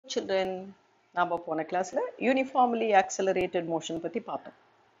children, நாம போன கிளாஸ்ல யூனிஃபார்ம்லி ஆக்சலரேட்டட் மோஷன் பத்தி பார்த்தோம்.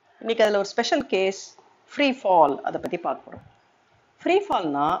 இன்னைக்கு அதுல ஒரு ஸ்பெஷல் கேஸ் ஃப்ரீ ஃபால் அதை பத்தி பார்க்க போறோம். ஃப்ரீ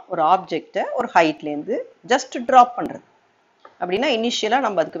ஃபால்னா ஒரு ஆப்ஜெக்டை ஒரு ஹைட்ல இருந்து ஜஸ்ட் டிராப் பண்றது. அப்படின்னா இனிஷியலா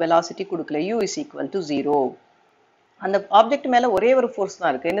நம்ம அதுக்கு வெலாசிட்டி கொடுக்கல, u is equal to 0. அந்த ஆப்ஜெக்ட் மேல ஒரே ஒரு ஃபோர்ஸ்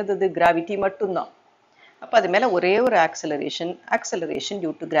தான் இருக்கு, என்னது கிராவிட்டி மட்டும்தான். அப்ப அது மேல ஒரே ஒரு ஆக்சலரேஷன்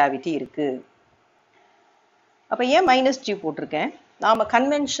டியூ டு கிராவிட்டி இருக்கு. அப்ப ஏன் -g போட்டிருக்கேன்? நாம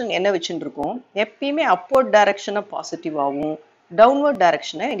கன்வென்ஷன் என்ன வச்சுட்டு இருக்கோம், எப்பயுமே அப்வர்ட் டைரக்ஷனை பாசிட்டிவாகவும் டவுன்வர்ட்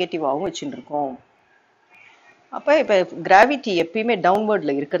டைரக்ஷனை நெகட்டிவாகவும் வச்சுட்டு இருக்கோம். அப்ப இப்ப கிராவிட்டி எப்பயுமே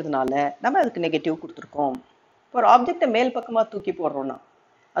டவுன்வர்ட்ல இருக்கிறதுனால நம்ம அதுக்கு நெகட்டிவ் கொடுத்துருக்கோம். ஒரு ஆப்ஜெக்டை மேல் பக்கமா தூக்கி போடுறோம்னா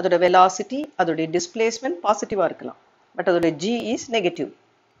அதோட வெலாசிட்டி, அதோட டிஸ்பிளேஸ்மெண்ட் பாசிட்டிவா இருக்கலாம், பட் அதோட g இஸ் நெகட்டிவ்.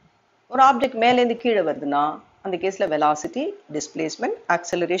 ஒரு ஆப்ஜெக்ட் மேலேருந்து கீழே வருதுன்னா அந்த கேஸ்ல வெலாசிட்டி, டிஸ்பிளேஸ்மெண்ட்,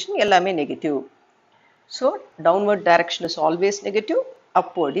 ஆக்சலரேஷன் எல்லாமே negative. So downward direction is always negative,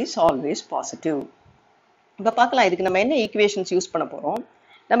 upward is always positive. இப்ப பார்க்கலாம் இதுக்கு நம்ம என்ன ஈக்குவேஷன்ஸ் யூஸ் பண்ண போறோம்.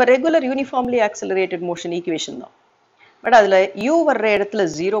 நம்ம regular uniformly accelerated motion equation தான், பட் அதுல u வர்ற இடத்துல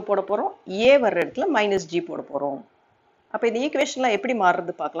 0 போட போறோம், a வர்ற இடத்துல -g போட போறோம். அப்ப இந்த ஈக்குவேஷன்லாம் எப்படி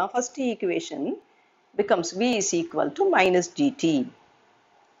மாறுறது பார்க்கலாம். First equation becomes v is equal to -gt,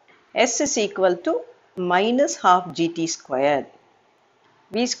 s is equal to -half gt squared,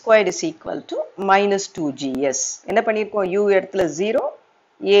 v squared is equal to -2gs. என்ன பண்ணிருக்கோம், u இடத்துல 0,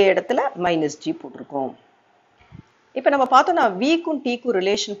 a இடத்துல -g போட்டிருக்கோம். இப்ப நம்ம பார்த்தோம்னா v க்கும் t க்கும்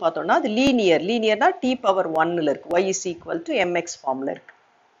ரிலேஷன் பார்த்தோம்னா அது லீனியர்னா t பவர் 1ல இருக்கு, y is equal to mx ஃபார்ம்ல இருக்கு.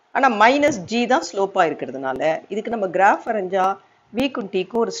 ஆனா -g தான் ஸ்லோப்பா இருக்கிறதுனால இதுக்கு நம்ம கிராஃப் வரைஞ்சா v க்கும் t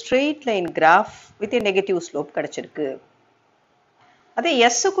க்கும் ஒரு straight line graph with a negative slope கிடைச்சிருக்கு. அதே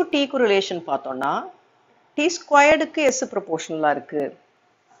s க்கும் t க்கும் ரிலேஷன் பார்த்தோம்னா t ஸ்கொயர்டுக்கு s ப்ரொபோர்ஷனலா இருக்கு.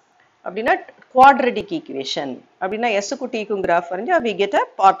 அப்படின்னா குவாட்ரடிக் ஈக்குவேஷன். அப்படின்னா s க்கும் t க்கும் கிராஃப் வரைஞ்சா we get a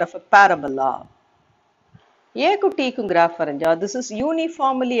part of a parabola. a க்கும் t க்கும் கிராஃப் வரைஞ்சா this is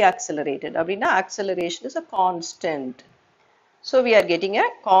uniformly accelerated. அப்படின்னா acceleration is a constant. So we are getting a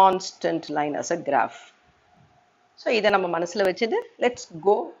constant line as a graph. So இதை நம்ம மனசுல வச்சுட்டு let's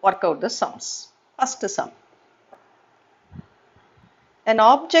go work out the sums. First sum. An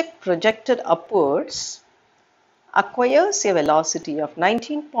object projected upwards acquires a velocity of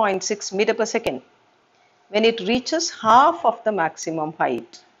 19.6 meter per second when it reaches half of the maximum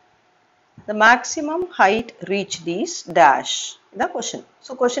height. The maximum height reached is dash. This is question.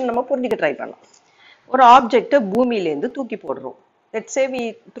 So question நம்ம புரிஞ்சிக்க try பண்ணலாம். ஒரு object பூமியில இருந்து தூக்கி போடுறோம். Let's say we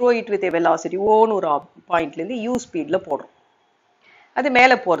throw it with a velocity ஓன்னு ஒரு பாயிண்ட்ல இருந்து u ஸ்பீட்ல போடுறோம். அது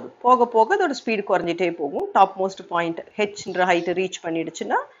மேல போறது, போக போக அதோட ஸ்பீட் குறைஞ்சிட்டே போகும். Top most point hன்ற height reach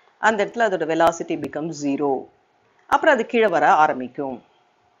பண்ணிடுச்சுன்னா அந்த இடத்துல அதோட வெலாசிட்டி becomes 0. அப்புறம் அது கீழே வர ஆரம்பிக்கும்.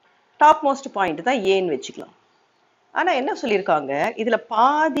 டாப் மோஸ்ட் பாயிண்ட் தான் ஏன்னு வச்சுக்கலாம். ஆனா என்ன சொல்லியிருக்காங்க, இதுல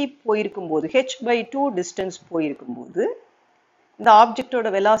பாதி போயிருக்கும் போது h/2 டிஸ்டன்ஸ் போயிருக்கும் போது இந்த ஆப்ஜெக்டோட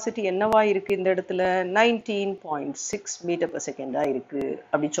வெலாசிட்டி என்னவா இருக்கு, இந்த இடத்துல 19.6 மீட்டர் per செகண்டா இருக்கு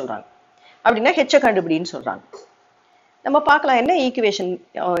அப்படின்னு சொல்றாங்க. அப்படின்னா h கண்டுபிடின்னு சொல்றாங்க. நம்ம பார்க்கலாம் என்ன ஈக்குவேஷன்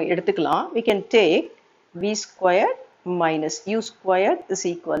எடுத்துக்கலாம். we can take v squared minus u squared is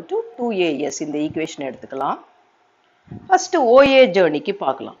equal to 2as. இந்த ஈக்குவேஷன் எடுத்துக்கலாம். ஃபர்ஸ்ட் OA ஜர்னிக்கு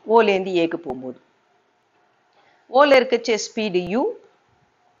பார்க்கலாம். ஓலேருந்து ஏக்கு போகும்போது ஓல இருக்கச்சே ஸ்பீடு u,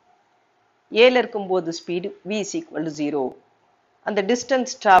 ஏல இருக்கும்போது speed v is equal to 0. அந்த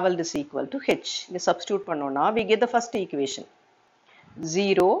distance traveled is equal to h. இங்க சப்ஸ்டிட்யூட் பண்ணோம்னா we get the first equation.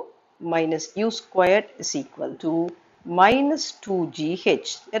 0 minus u squared is equal to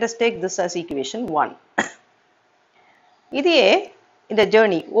 -2gh. Let us take this as equation 1. இதே இந்த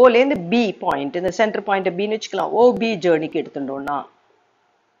journey ஓலேருந்து B point, இந்த centre point பின்னு வச்சுக்கலாம். OB ஜர்னிக்கு எடுத்துட்டோம்னா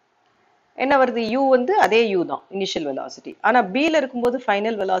என்ன வருது, u வந்து அதே u தான் இனிஷியல் வெலாசிட்டி, ஆனா பில இருக்கும்போது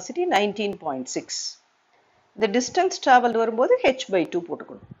ஃபைனல் வெலாசிட்டி 19.6. இந்த டிஸ்டன்ஸ் டிராவல் வரும்போது h/2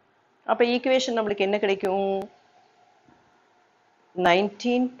 போட்டுக்கணும். அப்ப ஈக்குவேஷன் நம்மளுக்கு என்ன கிடைக்கும்,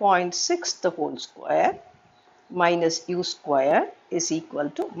 19.6 the whole square minus u square is equal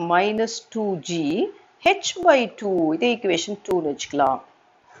to -2g h/2. இதே ஈக்குவேஷன் 2 வச்சுக்கலாம்.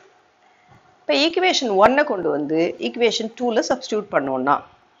 இப்போ ஈக்குவேஷன் 1 கொண்டு வந்து ஈக்குவேஷன் 2ல சப்ஸ்டிட்யூட் பண்ணோம்னா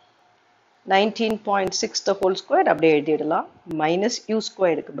 19.6 the whole square அப்படியே எழுதிடலாம். -u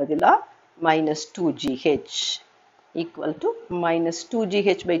squareக்கு பதிலா -2gh equal to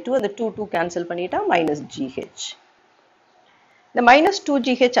 -2gh/2. அந்த 2 கேன்சல் பண்ணிட்டா -gh. இந்த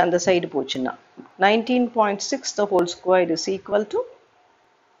 -2gh அந்த சைடு போச்சுன்னா 19.6 the whole square is equal to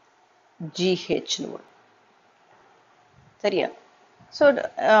gh னு வரும். சரியா? ஸோ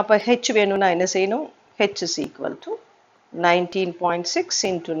அப்போ h வேணும்னா என்ன செய்யணும், h is equal to 19.6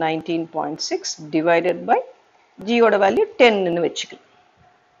 into 19.6 divided by g ஓட வேல்யூ 10 னு வச்சுக்கலாம்.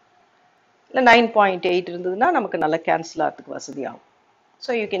 இல்லை 9.8 இருந்ததுன்னா நமக்கு நல்லா கேன்சல் ஆகிறதுக்கு வசதியாகும். So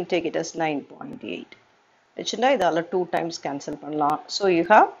you can take it as 9.8 வச்சுட்டா இதால் 2 times கேன்சல் பண்ணலாம். So you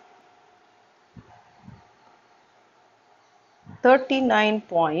have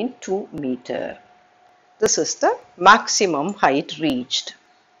 39.2 meter. This is the maximum height reached.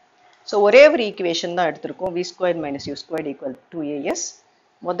 So ஒரே ஒரு ஈக்குவேஷன் தான் எடுத்திருக்கோம். v squared minus u squared equal to 2as.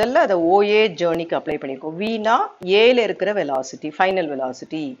 முதல்ல அதை OA ஜேர்னிக்கு அப்ளை பண்ணியிருக்கோம். vனா ஏல இருக்கிற வெலாசிட்டி, ஃபைனல்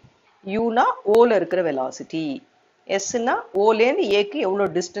வெலாசிட்டி. யூனா ஓல இருக்கிற வெலாசிட்டி. எஸ்னா ஓலேருந்து ஏக்கு எவ்வளோ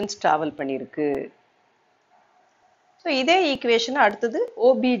டிஸ்டன்ஸ் ட்ராவல் பண்ணியிருக்கு. ஸோ இதே ஈக்குவேஷனை அடுத்தது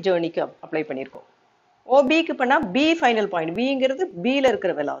ஓபி ஜேர்னிக்கு அப்ளை பண்ணியிருக்கோம். ஓபிக்கு பண்ணால் பி ஃபைனல் பாயிண்ட், பிங்கிறது பியில்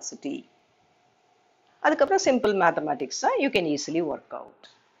இருக்கிற வெலாசிட்டி. அதுக்கப்புறம் சிம்பிள் மேத்தமேட்டிக்ஸ் தான், you can easily work out.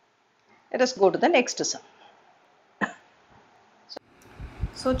 Let us go to the next sum.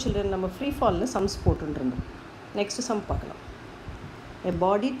 So children, நம்ம free fallல sums போட்டுருந்தோம். Next sum பார்க்கலாம். A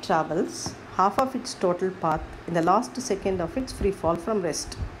body travels half of its total path in the last second of its free fall from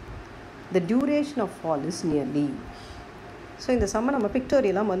rest. The duration of fall is nearly. So இந்த சம்மை நம்ம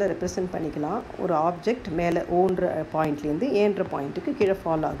பிக்டோரியலாக முதல்ல represent பண்ணிக்கலாம். ஒரு object மேலே ஓன்ற பாயிண்ட்லேருந்து ஏன்ற பாயிண்ட்டுக்கு கீழே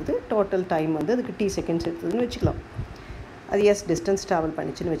ஃபால் ஆகுது. டோட்டல் டைம் வந்து அதுக்கு t செகண்ட்ஸ் எடுத்ததுன்னு வச்சுக்கலாம். அது எஸ் டிஸ்டன்ஸ் ட்ராவல்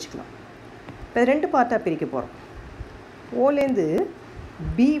பண்ணிச்சுன்னு வச்சுக்கலாம். இப்போ ரெண்டு பார்ட்டாக பிரிக்க போகிறோம். ஓலேருந்து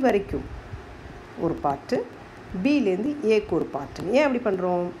பி வரைக்கும் ஒரு பார்ட்டு, பிலேருந்து ஏக்கு ஒரு பார்ட்டு. ஏன் அப்படி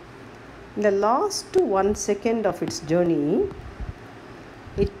பண்ணுறோம்? இந்த last 1 second of it's journey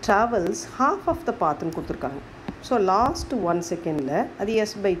it travels half of the பாத்துன்னு கொடுத்துருக்காங்க. ஸோ லாஸ்ட்டு 1 secondல அது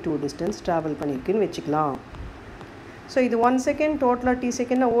s/2 டிஸ்டன்ஸ் ட்ராவல் பண்ணியிருக்குன்னு வச்சுக்கலாம். ஸோ இது 1 second டோட்டலாக t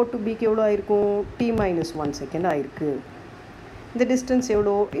செகண்ட்னா ஓ டு பிக்கு எவ்வளோ ஆயிருக்கும்? t-1 second ஆயிருக்கு. இந்த டிஸ்டன்ஸ்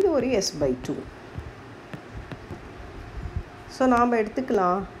எவ்வளோ? இது ஒரு s/2. ஸோ நாம்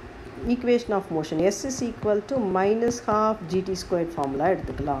எடுத்துக்கலாம் equation of motion s is equal to -12 gt² formula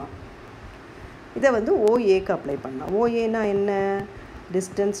எடுத்துக்கலாம். இதை வந்து OAக்கு அப்ளை பண்ணலாம். OAனா என்ன?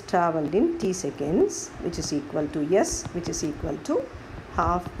 distance travelled in t seconds, which is equal to s, which is equal to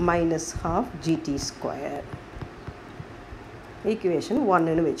 -12 gt². equation 1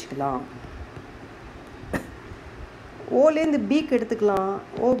 ன்னு வச்சுக்கலாம். ஓலேருந்து பிக்கு எடுத்துக்கலாம்.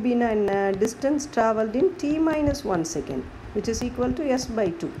 ஓபின்னா என்ன? distance travelled in t-1 second, which is equal to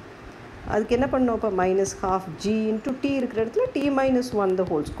s/2. அதுக்கு என்ன பண்ணோம்? இப்போ -12 g into t இருக்கிற இடத்துல t-1 the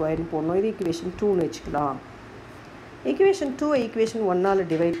whole square போடணும். இது equation 2ன்னு வச்சுக்கலாம். equation 2 equation 1ஆல்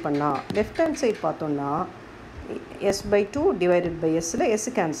டிவைட் பண்ணால் லெஃப்ட் ஹேண்ட் சைட் பார்த்தோன்னா s/2 divided by எஸ்ஸில் s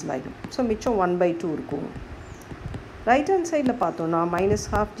cancel ஆகிடும். ஸோ மிச்சம் 1/2 இருக்கும். ரைட் ஹேண்ட் சைடில் பார்த்தோன்னா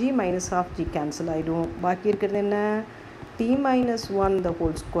 -12 g -12 g கேன்சல் ஆகிடும். பாக்கி இருக்கிறது என்ன? t-1 the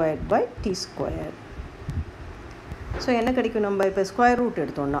whole square by t². So என்ன கிடைக்கும்? நம்ம இப்போ ஸ்கொயர் ரூட்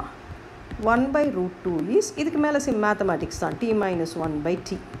எடுத்தோன்னா 1/√2 இஸ், இதுக்கு மேலே மேத்தமேட்டிக்ஸ் தான், t-1/t.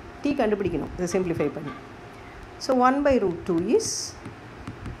 t கண்டுபிடிக்கணும் இதை சிம்பிளிஃபை பண்ணி. So 1/√2 is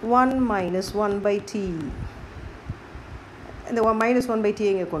 1 - 1/t. இந்த -1/t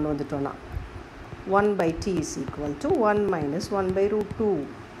இங்கே கொண்டு வந்துட்டோன்னா 1/t is equal to 1 - 1/√2,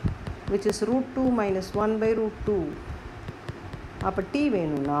 which is √2 - 1/√2. அப்போ t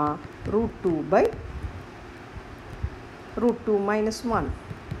வேணும்னா √2 √2 - 1.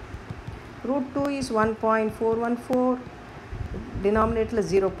 √2 is 1.414, denominator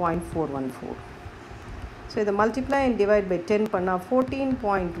 0.414. So இதை multiply and divide by 10 பண்ணால்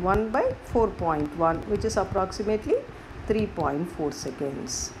 14.1/4.1, which is approximately 3.4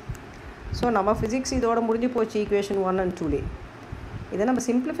 seconds. So நம்ம ஃபிசிக்ஸ் இதோட முடிஞ்சு போச்சு equation 1 and 2. இதை நம்ம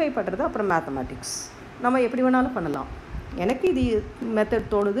சிம்பிளிஃபை பண்ணுறது அப்புறம் மேத்தமேட்டிக்ஸ் நம்ம எப்படி வேணாலும் பண்ணலாம். எனக்கு இது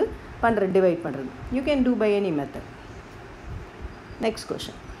மெத்தட் தோணுது பண்ணுறது, டிவைட் பண்ணுறது. You can do by any method. Next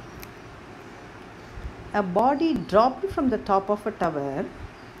question. A body dropped from the top of a tower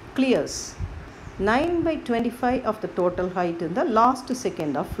clears 9/25 of the total height in the last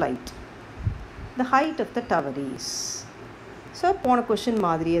second of flight. The height of the tower is. So போன question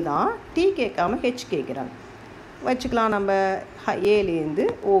மாதிரியே தான், D கேட்காம H கேட்குறாங்க. வச்சுக்கலாம். நம்ம ஏலேருந்து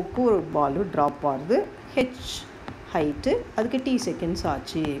ஓக்கு ஒரு Balu drop ஆகுது. H height, அதுக்கு டி செகண்ட்ஸ்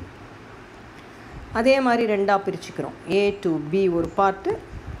ஆச்சு. அதே மாதிரி ரெண்டாக பிரிச்சுக்கிறோம். ஏ டு பி ஒரு பார்ட்டு,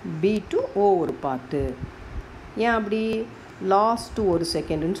 பி டு ஓ ஒரு பார்ட்டு. ஏன் அப்படி? லாஸ்ட்டு 1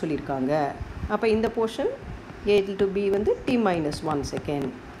 செகண்டுன்னு சொல்லியிருக்காங்க. அப்போ இந்த போர்ஷன் ஏ டு பி வந்து t-1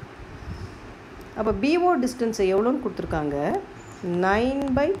 செகண்ட். அப்போ பிஓ டிஸ்டன்ஸை எவ்வளோன்னு கொடுத்துருக்காங்க?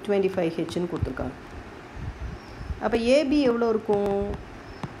 9/25hன்னு கொடுத்துருக்காங்க. அப்போ ஏபி எவ்வளோ இருக்கும்?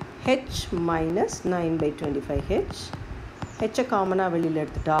 h minus 9/25h. ஹெச்சை காமனாக வெளியில்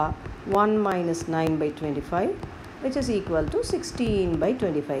எடுத்துட்டா 1 minus 9/25, which is equal to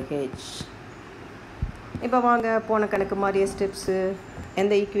 16/25h. இப்போ வாங்க போன கணக்கு மாதிரியே ஸ்டெப்ஸு.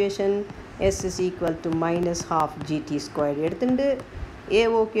 எந்த equation? S is equal to minus half gt squared. எடுத்துண்டு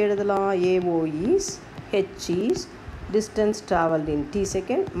AOக்கு எழுதலாம். AO is h is distance travelled in t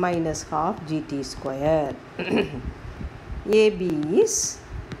second minus half gt square. AB is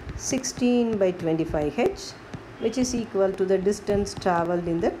 16 by 25h, which is equal to the distance travelled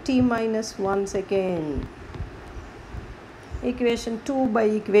in the t minus 1 second. Equation 2 by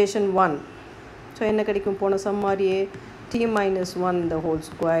equation 1. So என்ன கிடைக்கும் போன சம்மாரியே t minus 1 the whole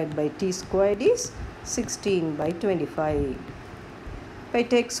squared by t squared is 16 by 25. If I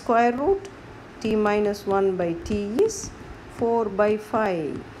take square root, t minus 1 by t is 4 by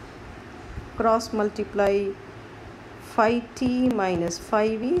 5. Cross multiply, 5t minus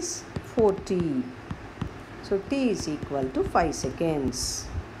 5 is 4t. So t is equal to 5 seconds.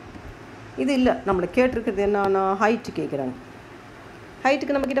 இது இல்லை, நம்மளை கேட்டிருக்கிறது என்னன்னா height கேட்குறாங்க.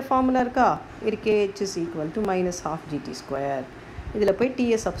 ஹைட்டுக்கு நம்மக்கிட்ட formula இருக்கா? இருக்கே. h is equal to minus half gt square. இதில் போய் t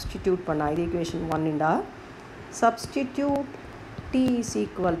சப்ஸ்டிடியூட் பண்ணா, இது equation 1 substitute t is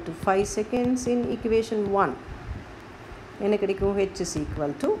equal to 5 seconds in equation 1. என்ன கிடைக்கும்? h is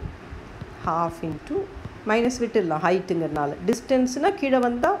equal to half into minus விட்டுடலாம் ஹைட்டுங்கிறனால. டிஸ்டன்ஸ்னால் கீழே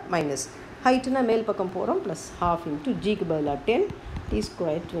வந்தால் மைனஸ், ஹைட்டுனா மேல் பக்கம் போகிறோம், ப்ளஸ் half into ஜிக்கு பதிலாக 10 t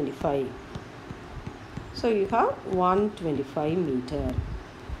square 25. So you have 125 meter.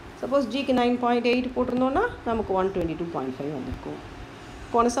 Suppose ஜிக்கு 9.8 போட்டிருந்தோன்னா நமக்கு 122.5 வந்திருக்கும்.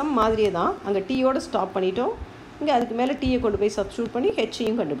 போன சம் மாதிரியே தான், அங்கே டீயோட ஸ்டாப் பண்ணிட்டோம். இங்கே அதுக்கு மேலே டீயை கொண்டு போய் சப்ஸ்டியூட் பண்ணி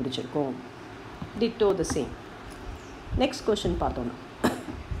ஹெச்சையும் கண்டுபிடிச்சிருக்கோம். Tito the same. Next question பார்த்தோன்னா,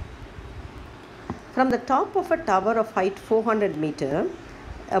 from the top of a tower of height 400 meter,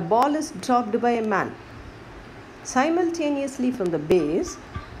 a ball is dropped by a man. Simultaneously from the base,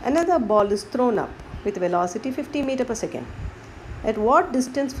 another ball is thrown up with velocity 50 meter per second. At what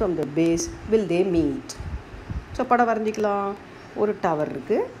distance from the base will they meet? So படம் வரைஞ்சிக்கலாம். ஒரு tower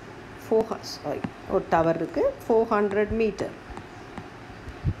இருக்குது, ஒரு tower இருக்குது 400 metre.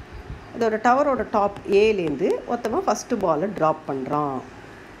 அதோட டவரோட top ஏலேருந்து ஒருத்தவன் first பாலை drop பண்ணுறான்.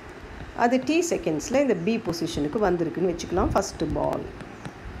 அது t செகண்ட்ஸில் இந்த b பொசிஷனுக்கு வந்திருக்குன்னு வச்சுக்கலாம், ஃபஸ்ட்டு பால்.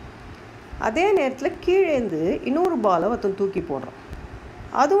 அதே நேரத்தில் கீழேந்து இன்னொரு பாலை ஒருத்தன் தூக்கி போடுறான்,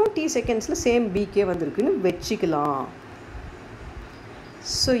 அதுவும் t செகண்ட்ஸில் சேம் பிக்கே வந்திருக்குன்னு வச்சுக்கலாம்.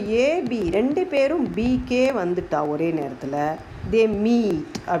 ஸோ ஏபி ரெண்டு பேரும் பிகே வந்துட்டா ஒரே நேரத்தில் தே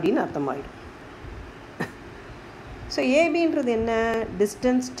மீட் அப்படின்னு அர்த்தமாயிடும். ஸோ ஏபின்றது என்ன?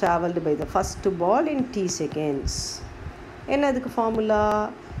 Distance travelled by the first ball in t seconds. என்ன அதுக்கு formula?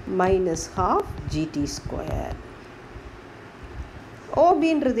 minus half gt square.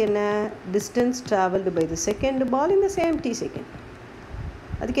 OBன்றது என்ன? distance traveled by the second ball in the same t second.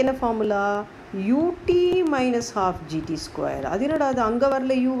 அதுக்கு என்ன formula? ut minus half gt square. அது என்னடா, அது அங்கே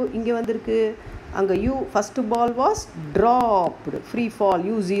வரல, u இங்கே வந்திருக்கு. அங்கே u first ball was dropped, free fall,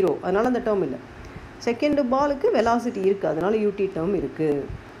 u 0, அதனால் அந்த டேர்ம் இல்லை. செகண்டு பாலுக்கு வெலாசிட்டி இருக்குது, அதனால் ut டேர்ம் இருக்குது.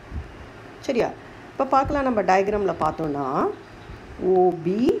 சரியா? இப்போ பார்க்கலாம், நம்ம டயக்ராமில் பார்த்தோன்னா OB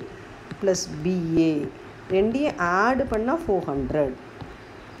ப்ளஸ் BA ரெண்டையும் ஆட் பண்ணால் 400.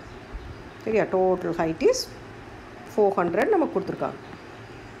 சரியா? டோட்டல் ஹைட் இஸ் 400 நமக்கு கொடுத்துருக்காங்க,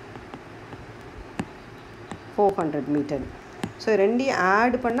 400 மீட்டர். ஸோ ரெண்டையும்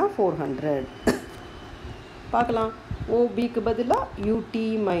ஆட் பண்ணால் 400. பார்க்கலாம், OBக்கு பதிலாக ut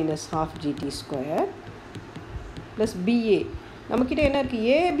minus half gt square plus BA. நம்மக்கிட்ட என்ன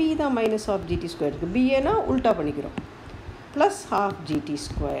இருக்குது? AB தான் மைனஸ் half gt ஸ்கொயர் இருக்குது, BAனா உல்ட்டா பண்ணிக்கிறோம், plus half gt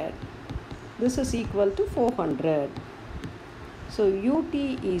square. This is equal to 400. So ut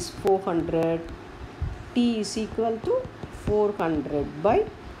is 400, t is equal to 400 by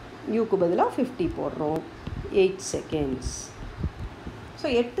u க்கு பதிலா 50 போடுறோம், 8 seconds. ஸோ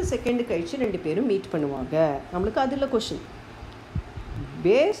 8 செகண்ட் கழிச்சு ரெண்டு பேரும் மீட் பண்ணுவாங்க. நம்மளுக்கு அதில் கொஷின்,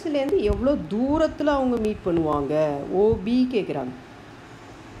 பேஸ்லேருந்து எவ்வளோ தூரத்தில் அவங்க மீட் பண்ணுவாங்க, ஓபி கேட்குறாங்க.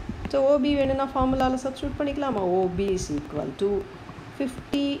 ஸோ OB வேணும்னா ஃபார்முலாவில் சப்ஸ்டியூட் பண்ணிக்கலாமா? OB is equal to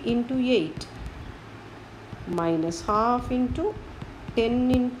 50 into 8 minus half into 10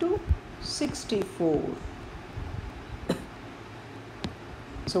 into 64.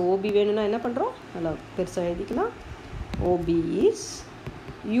 So OB வேணும்னா என்ன பண்ணுறோம்? நல்லா பெருசாக எழுதிக்கலாம். OB is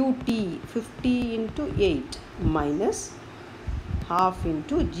ut 50 into 8 minus half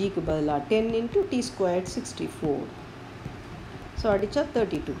into gக்கு பதிலாக 10 into t squared 64. ஸோ அடித்தா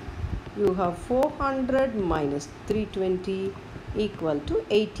 32. You have 400 minus 320 equal to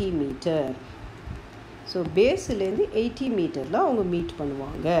 80 meter. So பேஸ்லேருந்து 80 மீட்டரில் அவங்க மீட்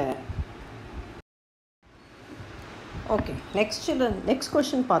பண்ணுவாங்க. ஓகே, நெக்ஸ்ட்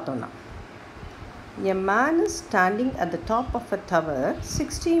கொஷின் பார்த்தோன்னா, a man is standing at the top of a tower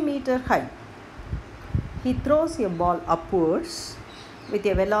 60 meter high. He throws a ball upwards with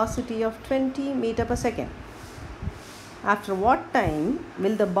a velocity of 20 meter per second. After what time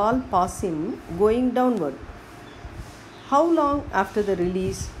will the ball pass him going downward? How long after the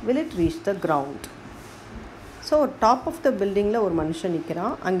release will it reach the ground? So top of the பில்டிங்கில் ஒரு மனுஷன்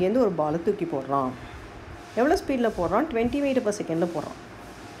நிற்கிறான், அங்கேருந்து ஒரு பாலை தூக்கி போடுறான். எவ்வளோ ஸ்பீடில் போடுறான்? 20 மீட்டர் பர் செகண்டில் போடுறான்.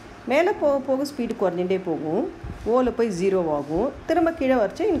 மேலே போக போக ஸ்பீடு குறைஞ்சிட்டே போகும், ஓவில் போய் 0 ஆகும், திரும்ப கீழே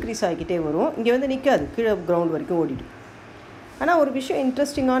வரைச்சி இன்க்ரீஸ் ஆகிக்கிட்டே வரும். இங்கே வந்து நிற்காது, கீழே கிரவுண்ட் வரைக்கும் ஓடிடும். ஆனால் ஒரு விஷயம்,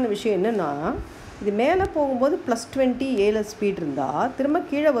 இன்ட்ரெஸ்டிங்கான விஷயம் என்னென்னா, இது மேலே போகும்போது +20 ஏல ஸ்பீட் இருந்தால், திரும்ப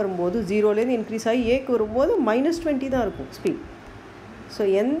கீழே வரும்போது 0லேருந்து இன்க்ரீஸ் ஆகி ஏக்கு வரும்போது -20 தான் இருக்கும் ஸ்பீட். ஸோ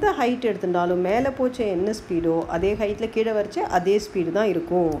எந்த ஹைட் எடுத்துட்டாலும் மேலே போச்சு என்ன ஸ்பீடோ அதே ஹைட்டில் கீழே வரைச்சி அதே ஸ்பீடு தான்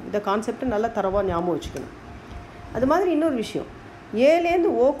இருக்கும். இந்த கான்செப்டை நல்லா தரவாக ஞாபகம் வச்சுக்கணும். அது மாதிரி இன்னொரு விஷயம்,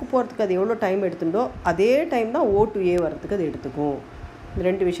 ஏலேருந்து ஓக்கு போகிறதுக்கு அது எவ்வளோ டைம் எடுத்துட்டோ அதே டைம் தான் O to A வர்றதுக்கு அது எடுத்துக்கும். இந்த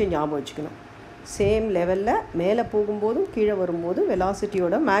 2 விஷயம் ஞாபகம் வச்சுக்கணும். சேம் லெவலில் மேலே போகும்போதும் கீழே வரும்போதும்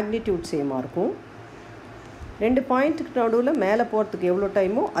வெலாசிட்டியோட மேக்னிடியூட் சேமாக இருக்கும். 2 பாயிண்ட்டுக்கு நடுவில் மேலே போகிறதுக்கு எவ்வளோ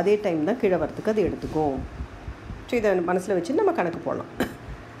டைமோ அதே டைம் தான் கீழே வரத்துக்கு அது எடுத்துக்கும். ஸோ இதை மனசில் வச்சு நம்ம கணக்கு போடலாம்.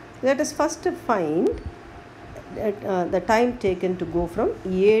 That is first find the time taken to go from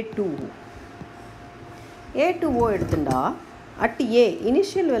A to O. A to O எடுத்துட்டா அட் A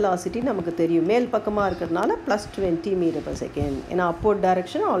இனிஷியல் வெலாசிட்டி நமக்கு தெரியும், மேல் பக்கமாக இருக்கிறதுனால +20 மீட்டர் பர் செகண்ட். ஏன்னா upward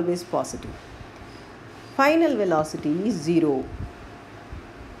direction always positive. Final velocity is 0.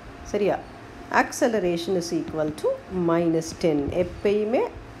 சரியா? acceleration is equal to -10. எப்பயுமே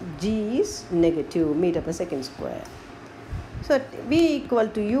g is negative meter per second square. So v equal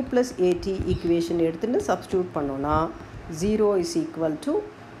to u plus at equation எடுத்துட்டு substitute பண்ணோம்னா 0 is equal to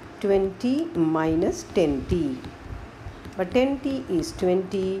 20 minus 10t. But 10t is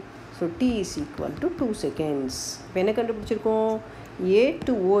 20, so t is equal to 2 seconds. இப்போ என்ன கண்டுபிடிச்சிருக்கோம்? A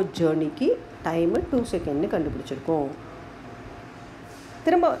to O ஜர்னிக்கு time 2 செகண்ட்னு கண்டுபிடிச்சிருக்கோம்.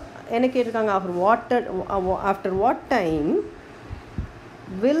 திரும்ப என்ன கேட்டிருக்காங்க? after what time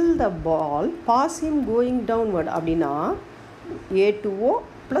will the ball pass him going downward? அப்படின்னா A to O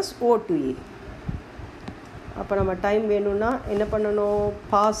plus O to A. அப்போ நம்ம டைம் வேணும்னா என்ன பண்ணணும்?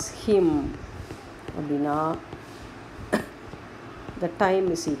 பாஸ் ஹிம் அப்படின்னா the time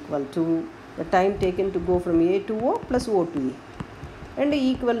is equal to the time taken to go from A to O plus O to A. ரெண்டு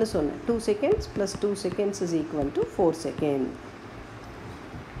ஈக்குவல்னு சொன்னேன். 2 seconds plus 2 seconds is equal to 4 seconds.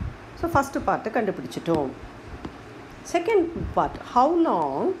 So first பார்ட்டை கண்டுபிடிச்சிட்டோம். Second part, how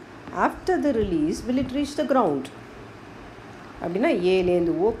long after the release will it reach the ground? அப்படின்னா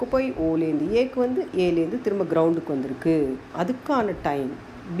ஏலேருந்து ஓக்கு போய் ஓலேருந்து ஏக்கு வந்து ஏலேருந்து திரும்ப கிரவுண்டுக்கு வந்திருக்கு, அதுக்கான டைம்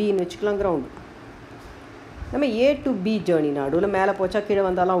பின்னு வச்சுக்கலாம். கிரவுண்டு நம்ம A to B ஜேர்னி நடுவில் மேலே போச்சா கீழே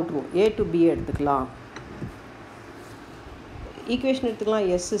வந்தாலும் விட்டுருவோம். A to B எடுத்துக்கலாம். ஈக்குவேஷன் எடுத்துக்கலாம்.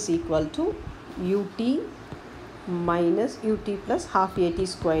 S is equal to ut minus ut plus half at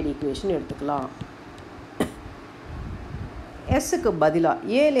squared equation எடுத்துக்கலாம். எஸ்ஸுக்கு பதிலாக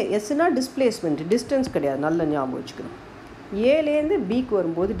ஏலே, எஸ்னா டிஸ்பிளேஸ்மெண்ட், டிஸ்டன்ஸ் கிடையாது, நல்ல ஞாபகம் வச்சுக்கணும். ஏலேருந்து பிக்கு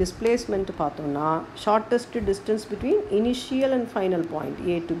வரும்போது டிஸ்பிளேஸ்மெண்ட் பார்த்தோம்னா shortest distance between initial and final point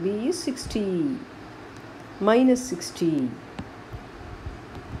A to B is 60. -60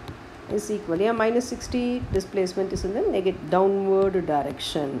 is equal, yeah, -60 displacement is in the negative downward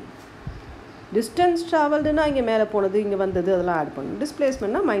direction. Distance traveled na inge mele ponadhu inge vandadhu adala add pannum.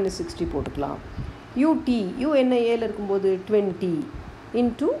 Displacement na -60 போட்டுக்கலாம். ut u என்ன a ல இருக்கும்போது 20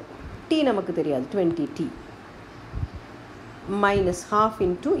 into t நமக்கு தெரியாது 20t minus half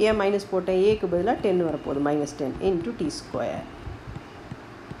into a minus போட்ட a க்கு பதிலா 10 வரப்போகுது -10 into t square.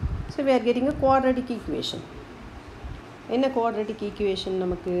 So we are getting a quadratic equation. என்ன quadratic equation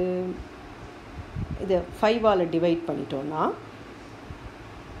நமக்கு? இதை 5 ஆல் டிவைட் பண்ணிட்டோம்னா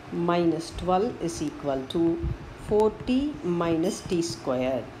 -12 is equal to 4t minus t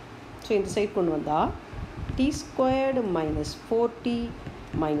squared. So இந்த சைட் கொண்டு வந்தால் t squared minus 4t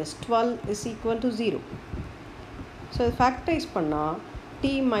minus 12 is equal to 0. So இது factorise பண்ணால்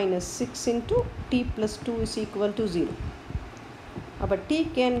t minus 6 into t plus 2 is equal to 0. அப்போ t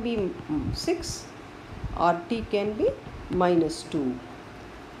can be 6 or t can be -2.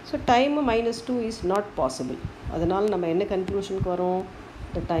 So time -2 is not possible. அதனால் நம்ம என்ன கன்க்ளூஷனுக்கு வரோம்?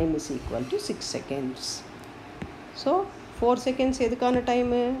 The time is equal to 6 seconds. So 4 seconds எதுக்கான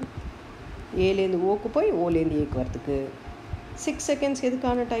time? ஏலேருந்து ஓக்கு போய் ஓலேருந்து ஏக்கு வரத்துக்கு. 6 seconds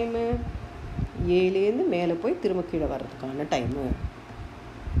எதுக்கான டைமு? ஏலேருந்து மேலே போய் திரும்ப கீழே வர்றதுக்கான டைமு.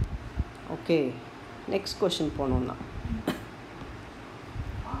 ஓகே, நெக்ஸ்ட் கொஷின் போனோம்னா,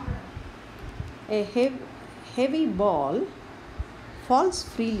 a heavy ball falls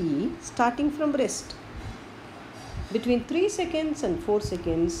freely starting from rest. Between 3 seconds and 4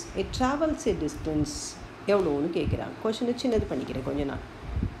 seconds, it travels a distance எவ்வளோன்னு கேட்குறாங்க. கொஷினை சின்னது பண்ணிக்கிறேன் கொஞ்ச நாள்.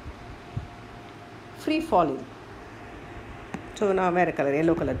 ஃப்ரீ ஃபால் இது. ஸோ நான் வேறு கலர்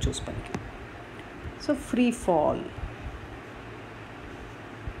எல்லோ கலர் சூஸ் பண்ணிக்கிறேன். ஸோ ஃப்ரீ ஃபால்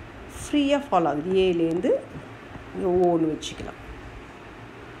ஃப்ரீயாக ஃபால் ஆகுது. ஏலேருந்து ஓன்னு வச்சுக்கலாம்.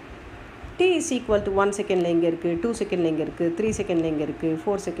 t is equal to 1 செகண்டில் எங்கே இருக்குது, 2 செகண்டில் எங்கே இருக்குது, 3 செகண்டில் எங்கே இருக்குது,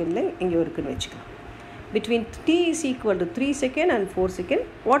 4 செகண்டில் எங்கே இருக்குதுன்னு வச்சுக்கலாம். Between t is equal to 3 seconds and 4 seconds,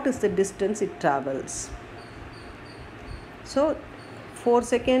 what is the distance it travels? So 4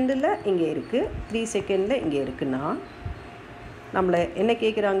 செகண்டில் இங்கே இருக்குது, 3 செகண்டில் இங்கே இருக்குன்னா நம்மளை என்ன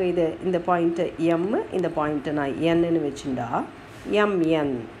கேட்குறாங்க, இது இந்த பாயிண்ட்டை m, இந்த பாயிண்ட்டை நான் nன்னு வச்சுட்டா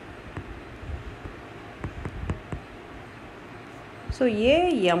mn. So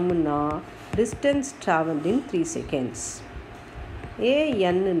am-னா distance travelled in 3 seconds.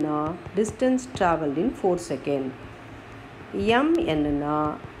 an-னா distance travelled in 4 seconds. mn-னா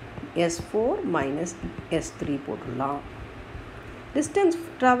s4 minus s3 போட்டுடலாம். Distance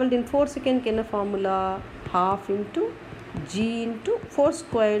travelled in 4 seconds என்ன formula? half into g into 4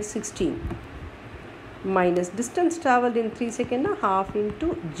 squared 16 minus distance travelled in 3 seconds half into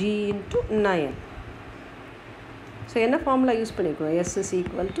g into 9. So என்ன formula use பண்ணியிருக்கோம்? s is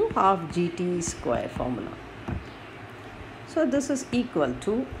equal to half gt square formula. So this is equal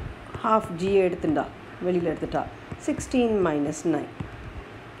to half g எடுத்துட்டா, வெளியில் எடுத்துட்டா 16 minus 9.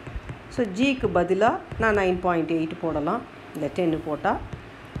 So ஜிக்கு பதிலாக நான் 9.8 போடலாம், இல்லை 10 போட்டால்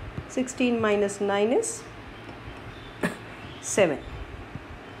 16 minus 9 is 7.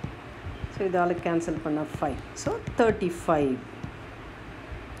 ஸோ இதால் கேன்சல் பண்ண 5. ஸோ 35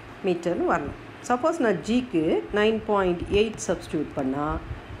 மீட்டர்னு வரணும். சப்போஸ் நான் ஜிக்கு 9.8 சப்ஸ்டியூட் பண்ணால்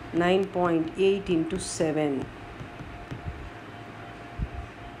 9.8 into 7.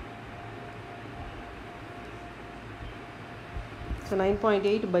 So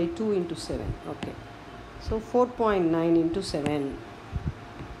 9.8 by 2 into 7. Okay. So 4.9 into 7.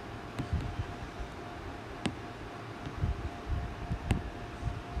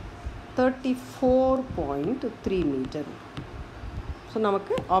 (34.3 meter). So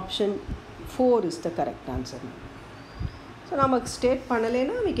நமக்கு option 4 is the correct answer. So நமக்கு ஸ்டேட்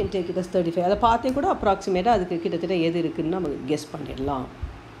பண்ணலைன்னா we can take it as 35. அதை பார்த்தே கூட அப்ராக்சிமேட்டாக அதுக்கு கிட்டத்தட்ட எது இருக்குதுன்னு நமக்கு கெஸ் பண்ணிடலாம்.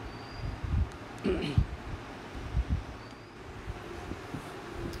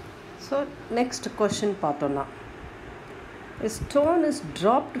 ஸோ நெக்ஸ்ட் கொஷின் பார்த்தோன்னா, a stone is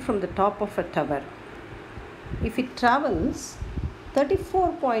dropped from the top of a tower. If it travels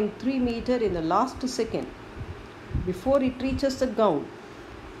 34.3 meter in the last second before it reaches the ground,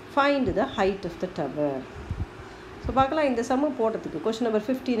 find the height of the tower. So பார்க்கலாம். இந்த சம்மு போடுறதுக்கு question number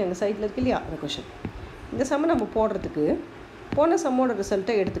 15 எங்கள் சைட்டில் இருக்கு இல்லையா, அந்த question. இந்த சம்மு நம்ம போடுறதுக்கு போன சம்மோட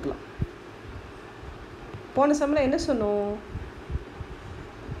ரிசல்ட்டை எடுத்துக்கலாம். போன சம்மில் என்ன சொன்னோம்?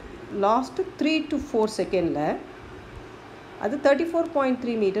 லாஸ்ட்டு 3 to 4 செகண்டில் அது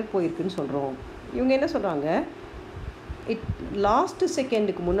 34.3 மீட்டர் போயிருக்குன்னு சொல்கிறோம். இவங்க என்ன சொல்கிறாங்க, லாஸ்ட்டு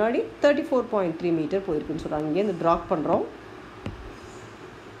செகண்டுக்கு முன்னாடி 34.3 மீட்டர் போயிருக்குன்னு சொல்கிறாங்க. இங்கேருந்து ட்ராப் பண்ணுறோம்.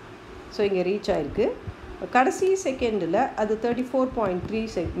 ஸோ இங்கே ரீச் ஆகிருக்கு. கடைசி செகண்டில் அது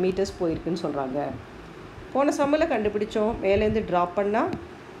 34.3 மீட்டர்ஸ் போயிருக்குன்னு சொல்கிறாங்க. போன சம்மில் கண்டுபிடிச்சோம், மேலேருந்து ட்ராப் பண்ணால்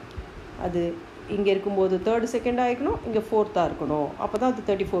அது இங்கே இருக்கும்போது 3rd செகண்ட் ஆகிக்கணும், இங்கே 4th இருக்கணும். அப்போ தான் அது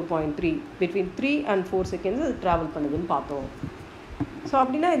 34.3 between 3 and 4 செகண்ட்ஸ் அது ட்ராவல் பண்ணுதுன்னு பார்த்தோம். ஸோ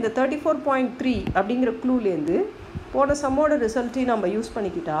அப்படின்னா இந்த 34.3 அப்படிங்கிற க்ளூலேருந்து போன சம்மோட ரிசல்ட்டையும் நம்ம யூஸ்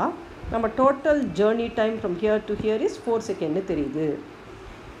பண்ணிக்கிட்டா நம்ம total journey time from here to hear is 4 செகண்ட்னு தெரியுது.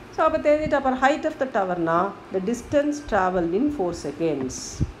 ஸோ அப்போ தெரிஞ்சுட்டு அப்புறம் height of the டவர்னா the distance travelled in 4 seconds.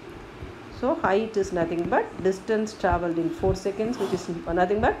 So height is nothing but distance travelled in 4 seconds which is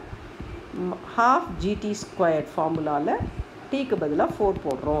nothing but half gt squared ஃபார்முலாவில் டீக்கு பதிலாக 4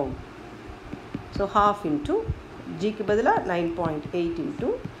 போடுறோம். So half into ஜிக்கு பதிலாக 9.8 into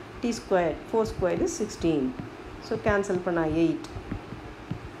t squared 4 squared is 16. So cancel பண்ணால் 8.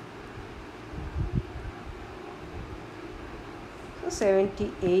 So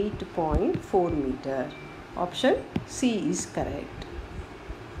 78.4 meter. Option C is correct.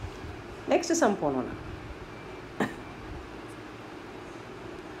 Next sum போனோம்னா,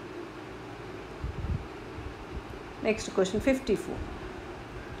 next question 54.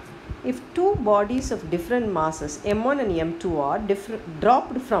 If two bodies of different masses m1 and m2 are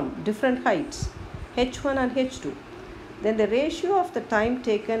dropped from different heights h1 and h2, then the ratio of the time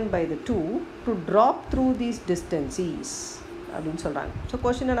taken by the two to drop through these distances அப்படின்னு சொல்கிறாங்க. So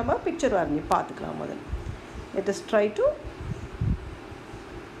கொஷினை நம்ம picture வரைஞ்சி பார்த்துக்கலாம். முதல்ல let us try to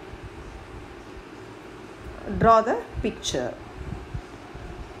draw the picture.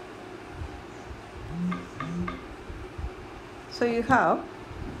 So you have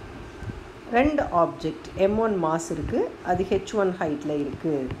ரெண்டு object m1 mass இருக்குது, அது h1 ஹைட்டில்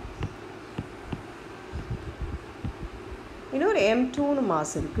இருக்குது. இன்னொரு m2ன்னு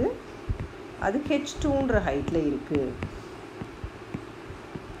மாஸ் இருக்குது, அது h2ன்ற ஹைட்டில் இருக்குது.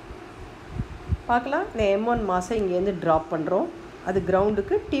 பார்க்கலாம். இந்த m1 மாஸை இங்கேருந்து ட்ராப் பண்ணுறோம், அது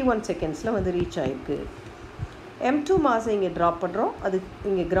கிரவுண்டுக்கு t1 செகண்ட்ஸில் வந்து ரீச் ஆகிருக்கு. m2 மாஸை இங்கே ட்ராப் பண்ணுறோம், அது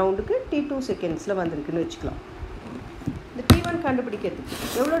இங்கே கிரவுண்டுக்கு t2 செகண்ட்ஸில் வந்திருக்குன்னு வச்சுக்கலாம். இந்த t1 கண்டுபிடிக்கிறதுக்கு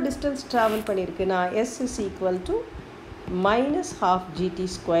எவ்வளோ டிஸ்டன்ஸ் ட்ராவல் பண்ணியிருக்கு, நான் s is equal to -12 gt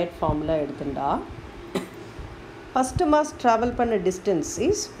square formula எடுத்துட்டா ஃபஸ்ட்டு மாஸ் ட்ராவல் பண்ண distance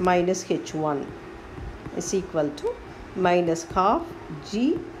is -h1 is equal to -12 g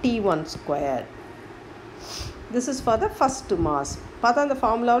t1 square. This is for the first mass. பார்த்தா அந்த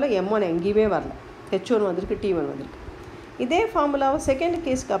ஃபார்முலாவில் m1 எங்கேயுமே வரல, h1 வந்திருக்கு, t1 வந்திருக்கு. இதே ஃபார்முலாவை செகண்ட்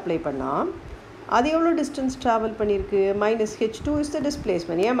கேஸ்க்கு அப்ளை பண்ணால் அது எவ்வளோ டிஸ்டன்ஸ் ட்ராவல் பண்ணியிருக்கு, -h2 இஸ் த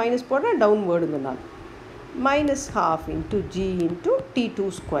டிஸ்பிளேஸ்மெண்ட். ஏன் மைனஸ் போட்டால் டவுன்வேர்டுங்கனால -12 into g into t2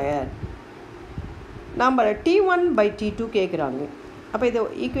 square. நம்ம t1/t2 கேட்குறாங்க. அப்போ இதை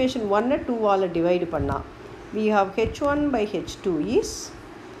ஈக்குவேஷன் 1 2ஆல் டிவைடு பண்ணால் we have h1/h2 is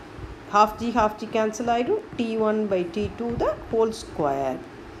half g cancel ஆகிடும், t1/t2 the whole square.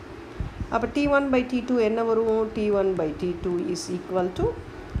 அப்போ t1/t2 என்ன வரும், t1/t2 is equal to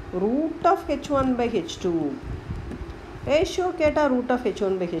root of h1/h2. Ratio கேட்டால் root of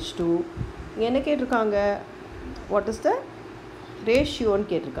h1/h2. என்ன கேட்டிருக்காங்க, what is the ரேஷியோன்னு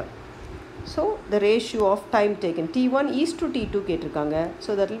கேட்டிருக்காங்க. So the ratio of time taken t1 is to t2 கேட்டிருக்காங்க. So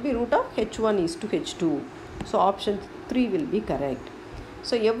that will be root of h1 is to h2. So option 3 will be correct.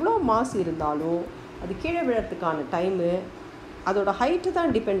 So எவ்வளோ mass இருந்தாலும் அது கீழே விழறதுக்கான time அதோட height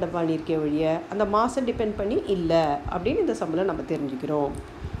தான் depend பண்ணியிருக்கே வழிய அந்த மாஸை டிபெண்ட் பண்ணி இல்லை அப்படின்னு இந்த சம்மில் நம்ம தெரிஞ்சுக்கிறோம்.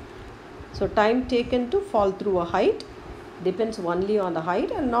 So time taken to fall through a height depends only on the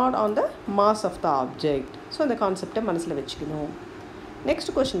height and not on the mass of the object. So இந்த கான்செப்டை மனசில் வச்சுக்கணும்.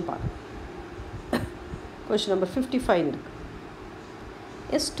 நெக்ஸ்ட் கொஷின் பாருங்கள். கொஷின் நம்பர் 55 இருக்குது.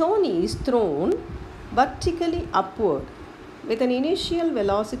 A stone is thrown vertically upward with an initial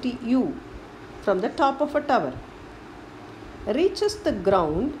velocity u from the top of a tower, reaches the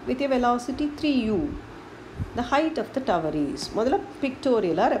ground with a velocity 3u. The height of the tower is. முதல்ல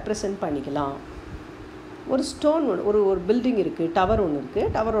பிக்டோரியலாக represent பண்ணிக்கலாம். ஒரு stone ஒரு building இருக்குது, tower ஒன்று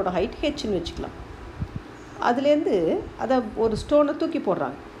இருக்குது, டவரோட height ஹெச்னு வச்சுக்கலாம். அதுலேருந்து அதை ஒரு ஸ்டோனை தூக்கி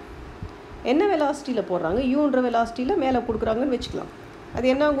போடுறாங்க. என்ன வெலாசிட்டியில் போடுறாங்க, யூன்ற வெலாசிட்டியில் மேலே கொடுக்குறாங்கன்னு வச்சுக்கலாம். அது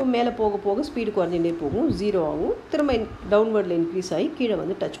என்ன ஆகும், மேலே போக போக ஸ்பீடு குறைஞ்சிட்டே போகும், 0 ஆகும், திரும்ப டவுன்வர்டில் இன்க்ரீஸ் ஆகி கீழே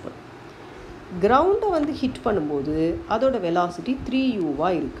வந்து டச் பண்ணும். கிரவுண்டை வந்து ஹிட் பண்ணும்போது அதோட வெலாசிட்டி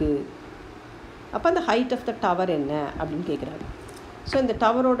 3uவாக இருக்குது. அப்போ அந்த ஹைட் ஆஃப் த டவர் என்ன அப்படின்னு கேட்குறாங்க. ஸோ இந்த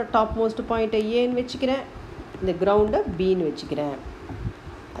டவரோட டாப் மோஸ்ட் பாயிண்ட்டை ஏன்னு வச்சுக்கிறேன், இந்த கிரவுண்டை பின்னு வச்சுக்கிறேன்.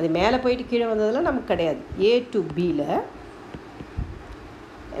 அது மேலே போயிட்டு கீழே வந்ததெல்லாம் நமக்கு கிடையாது. A to Bயில்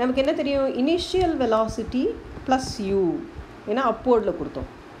நமக்கு என்ன தெரியும், இனிஷியல் வெலாசிட்டி ப்ளஸ் u, ஏன்னா அப்வர்டில் கொடுத்தோம்.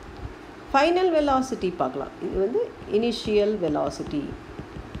 ஃபைனல் வெலாசிட்டி பார்க்கலாம். இது வந்து இனிஷியல் வெலாசிட்டி.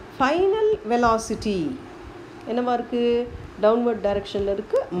 ஃபைனல் வெலாசிட்டி என்னவா இருக்குது, டவுன்வர்ட் டைரக்ஷனில்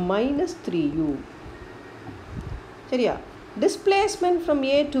இருக்குது, -3u. சரியா. Displacement from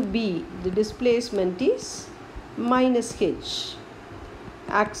A to B, the displacement is -h.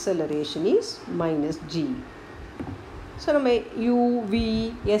 Acceleration is -g. So நம்ம u, v,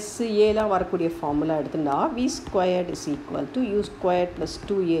 s, ஏலாம் வரக்கூடிய ஃபார்முலா எடுத்துட்டா v squared is equal to u squared plus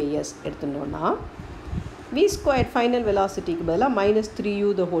 2as எடுத்துட்டோன்னா v squared final வெலாசிட்டிக்கு பதிலாக -3u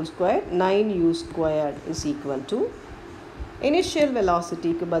the whole square 9u squared is equal to initial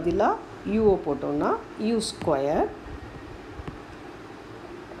வெலாசிட்டிக்கு பதிலாக u போட்டோம்னா u square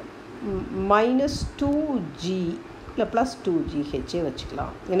 -2g இல்லை plus 2gh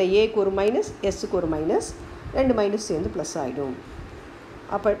வச்சுக்கலாம். ஏன்னா ஏக்கு ஒரு மைனஸ், எஸ்ஸுக்கு ஒரு மைனஸ், ரெண்டு மைனஸ் சேர்ந்து ப்ளஸ் ஆகிடும்.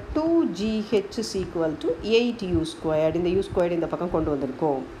 அப்போ 2gh is equal to 8u squared. இந்த u ஸ்கொயர்டு இந்த பக்கம் கொண்டு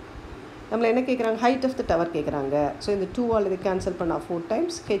வந்திருக்கோம். நம்மளை என்ன கேட்குறாங்க, ஹைட் ஆஃப் த டவர் கேட்குறாங்க. ஸோ இந்த 2ஆல் இதை கேன்சல் பண்ணால் 4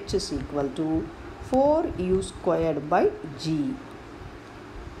 times h is equal to 4u squared by g.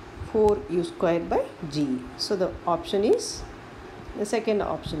 4u squared by g. So the option is, the second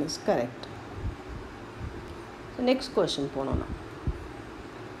option is correct. So next question போனோம்னா,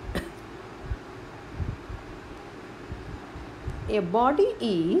 a body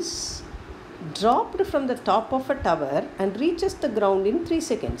is dropped from the top of a tower and reaches the ground in 3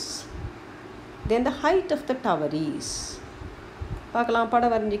 seconds. Then the height of the tower is. பார்க்கலாம்,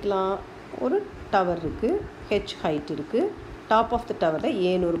 படம் வரைஞ்சிக்கலாம். ஒரு tower இருக்குது, h height இருக்குது, top of the டவரில்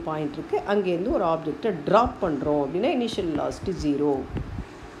ஏன்னு ஒரு point இருக்குது, அங்கேருந்து ஒரு ஆப்ஜெக்டை ட்ராப் பண்ணுறோம் அப்படின்னா இனிஷியல் வெலாசிட்டி 0.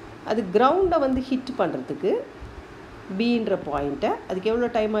 அது கிரவுண்டை வந்து ஹிட் பண்ணுறதுக்கு Bன்ற point அதுக்கு எவ்வளோ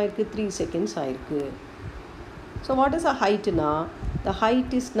டைம் ஆயிருக்கு 3 seconds ஆயிருக்கு. So what is a height na? The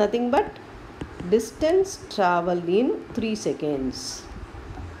height is nothing but distance traveled in 3 seconds.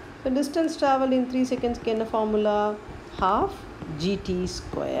 So distance traveled in 3 seconds க்கு என்ன formula? Half gt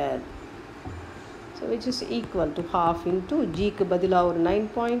squared. So which is equal to half into g க்கு பதிலா ஒரு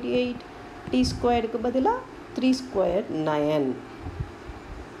 9.8, t squared க்கு பதிலா 3 squared 9.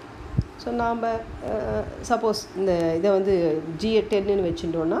 So நாம் suppose இந்த இதை வந்து g 10 ன்னு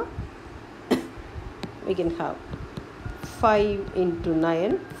வச்சுட்டோம்னா we can have 5 into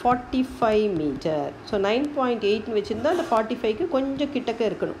 9 45 meter. So 9.8 ன்னு வச்சுருந்தா அந்த 45 க்கு கொஞ்சம் கிட்டக்க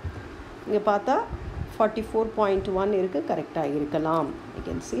இருக்கணும். இங்கே பார்த்தா 44.1 இருக்குது, கரெக்டாக இருக்கலாம். You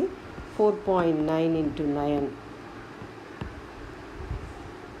can see 4.9 into 9.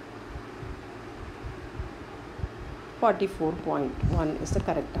 (44.1) is the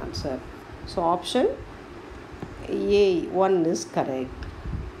correct answer. So option A1 is correct.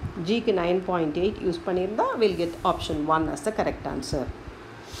 G க்கு 9.8 யூஸ் பண்ணியிருந்தா we'll get option 1 as the correct answer.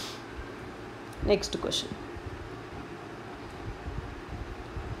 Next question.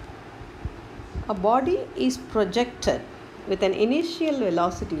 A body is projected with an initial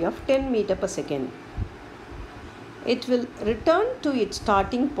velocity of 10 meter per second. It will return to its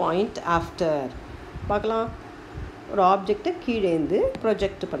starting point after. பார்க்கலாம், ஒரு ஆப்ஜெக்டை கீழேந்து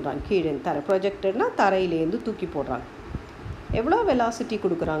project பண்ணுறாங்க. கீழேந்து ப்ரொஜெக்டர்னா தரையிலேருந்து தூக்கி போடுறாங்க. எவ்வளோ velocity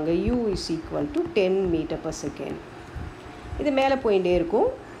கொடுக்குறாங்க? u is equal to 10 meter per second. இது மேலே போயிட்டே இருக்கும்,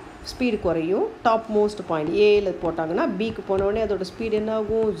 ஸ்பீடு குறையும். டாப் மோஸ்ட் பாயிண்ட் ஏல போட்டாங்கன்னா பிக்கு போனோடனே அதோட ஸ்பீடு என்ன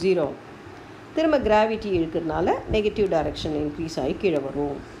ஆகும்? 0. திரும்ப கிராவிட்டி இருக்கிறதுனால நெகட்டிவ் டைரக்ஷன் இன்க்ரீஸ் ஆகி கீழே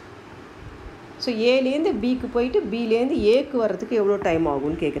வரும். ஸோ ஏலேருந்து பிக்கு போயிட்டு பிலேருந்து ஏக்கு வர்றதுக்கு எவ்வளோ டைம்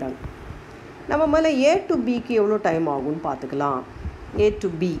ஆகும்னு கேட்குறாங்க. நம்ம முதல்ல ஏ டு பிக்கு எவ்வளோ டைம் ஆகும்னு பார்த்துக்கலாம். A to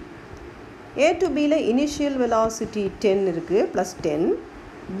be. A to பியில் இனிஷியல் வெலாசிட்டி 10 இருக்குது, ப்ளஸ் 10.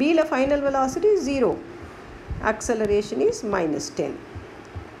 பியில் ஃபைனல் வெலாசிட்டி 0. Acceleration is -10.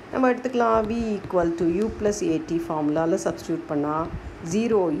 நம்ம எடுத்துக்கலாம் v equal to u + at ஃபார்முலாவில் சப்ஸ்டியூட் பண்ணால்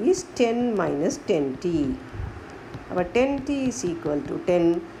 0 is 10 minus 10t. அப்போ 10t is equal to 10,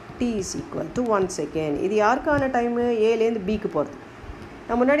 t is equal to 1 second. இது யாருக்கான டைமு? ஏலேருந்து பிக்கு போகிறது.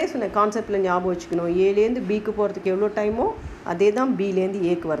 நான் முன்னாடியே சொன்ன கான்செப்டில் ஞாபகம் வச்சுக்கணும். ஏலேருந்து பிக்கு போகிறதுக்கு எவ்வளோ டைமோ அதே தான் பிலேருந்து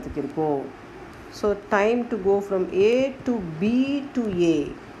ஏக்கு வரதுக்கு இருக்கும். So time to go from A to be to A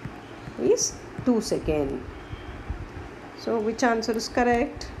is 2 seconds. So which answer is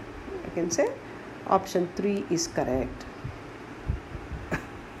correct? I can say option 3 is correct.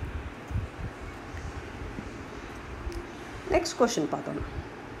 Next question பார்த்தோம்.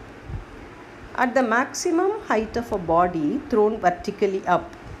 At the maximum height of a body thrown vertically up.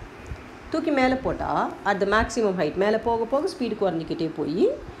 தூக்கி மேலே போட்டால் at the maximum height மேலே போக போக speed குறைஞ்சிக்கிட்டே போய்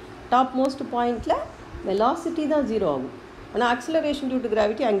top most பாயிண்டில் வெலாசிட்டி தான் 0 ஆகும். ஆனால் ஆக்சிலரேஷன் டியூ டு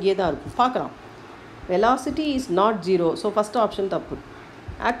கிராவிட்டி அங்கேயே தான் இருக்கும். பார்க்கலாம், velocity is not 0. So first option தப்பு.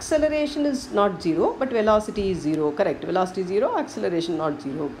 Acceleration is not 0 but velocity is 0. Correct. Velocity 0, acceleration not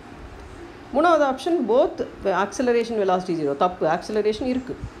 0. மூணாவது ஆப்ஷன் போத் ஆக்சலரேஷன் வெலாசிட்டி 0. தப்பு. ஆக்சலரேஷன்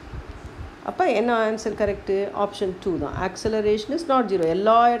இருக்குது. அப்போ என்ன ஆன்சர் கரெக்டு? ஆப்ஷன் 2 தான். Acceleration is not 0.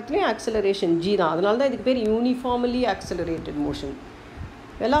 எல்லா இடத்துலையும் ஆக்சலரேஷன் g தான். அதனால தான் இதுக்கு பேர் யூனிஃபார்மலி ஆக்சலரேட்டட் மோஷன்.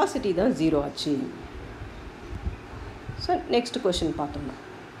 வெலாசிட்டி தான் 0 ஆச்சு. ஸோ நெக்ஸ்ட் கொஷின் பார்த்தோம்னா,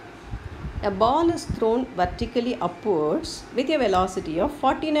 a ball is thrown vertically upwards with a velocity of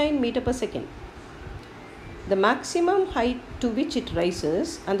 49 meter per second. The maximum height to which it rises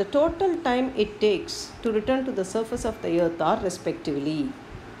and the total time it takes to return to the surface of the earth are respectively.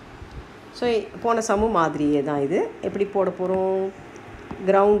 So போன சமு மாதிரியே தான் இது. எப்படி போட போகிறோம்?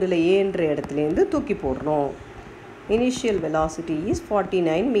 கிரவுண்டில் ஏன்ற இடத்துலேருந்து தூக்கி போடுறோம். Initial velocity is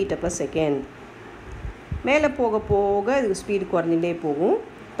 49 meter per second. மேலே போக போக இதுக்கு ஸ்பீடு குறைஞ்சிட்டே போகும்.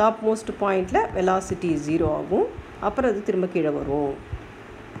 டாப் மோஸ்ட் பாயிண்டில் வெலாசிட்டி 0 ஆகும். அப்புறம் அது திரும்ப கீழே வரும்.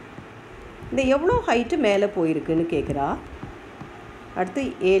 இந்த எவ்வளோ ஹைட்டு மேலே போயிருக்குன்னு கேட்குறா. அடுத்து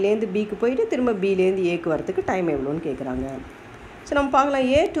ஏலேருந்து பிக்கு போயிட்டு திரும்ப பிலேருந்து ஏக்கு வரத்துக்கு டைம் எவ்வளோன்னு கேட்குறாங்க. ஸோ நம்ம பார்க்கலாம்,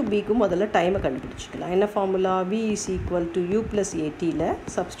 ஏ டு பிக்கு முதல்ல டைமை கண்டுபிடிச்சிக்கலாம். என்ன formula? v is equal to u + atயில்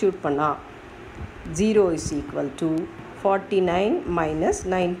substitute பண்ணால் 0 is equal to 49 minus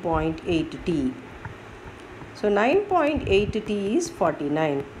 9.8t. So 9.8t is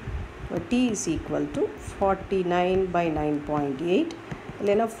 49. So t is equal to 49 by 9.8.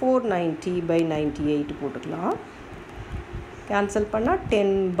 இல்லைன்னா 490 by 98 போட்டுக்கலாம். கேன்சல் பண்ணால்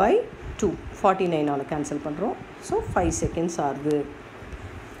 10 by 2. 49 கேன்சல் பண்ணுறோம். ஸோ 5 seconds ஆகுது.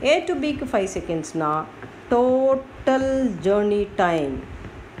 ஏ டு பிக்கு 5 secondsனால் total journey time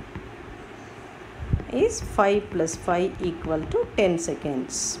is 5 + 5 = 10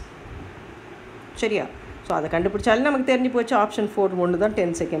 seconds. சரியா? So அதை கண்டுபிடிச்சாலும் நமக்கு தெரிஞ்சு போச்சு ஆப்ஷன் 4 ஒன்று தான்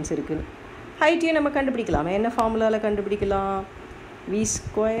 10 செகண்ட்ஸ் இருக்குன்னு. ஹைட்டையும் நம்ம கண்டுபிடிக்கலாமா? என்ன ஃபார்முலாவில் கண்டுபிடிக்கலாம்? v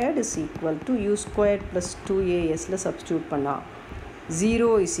squared is equal to u squared plus 2asல substitute பண்ணால் 0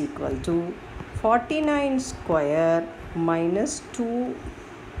 is equal to 49 square minus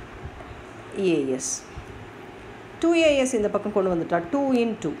 2as. 2as இந்த பக்கம் கொண்டு வந்துட்டா 2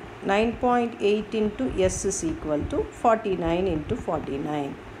 into 9.8 into s is equal to 49 into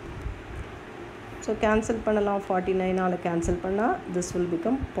 49. So cancel பண்ணலாம். 49 ஆல் cancel பண்ணால் this will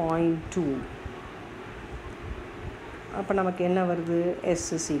become 0.2. அப்போ நமக்கு என்ன வருது? s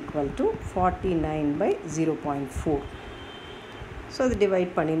is equal to 49 by 0.4. So அது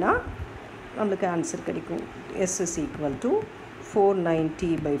டிவைட் பண்ணினா நம்மளுக்கு ஆன்சர் கிடைக்கும். s is equal to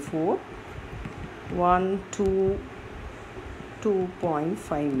 490 by 4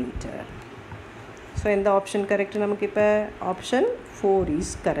 122.5 metre. So எந்த ஆப்ஷன் கரெக்ட் நமக்கு? இப்போ ஆப்ஷன் 4 is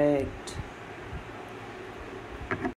correct.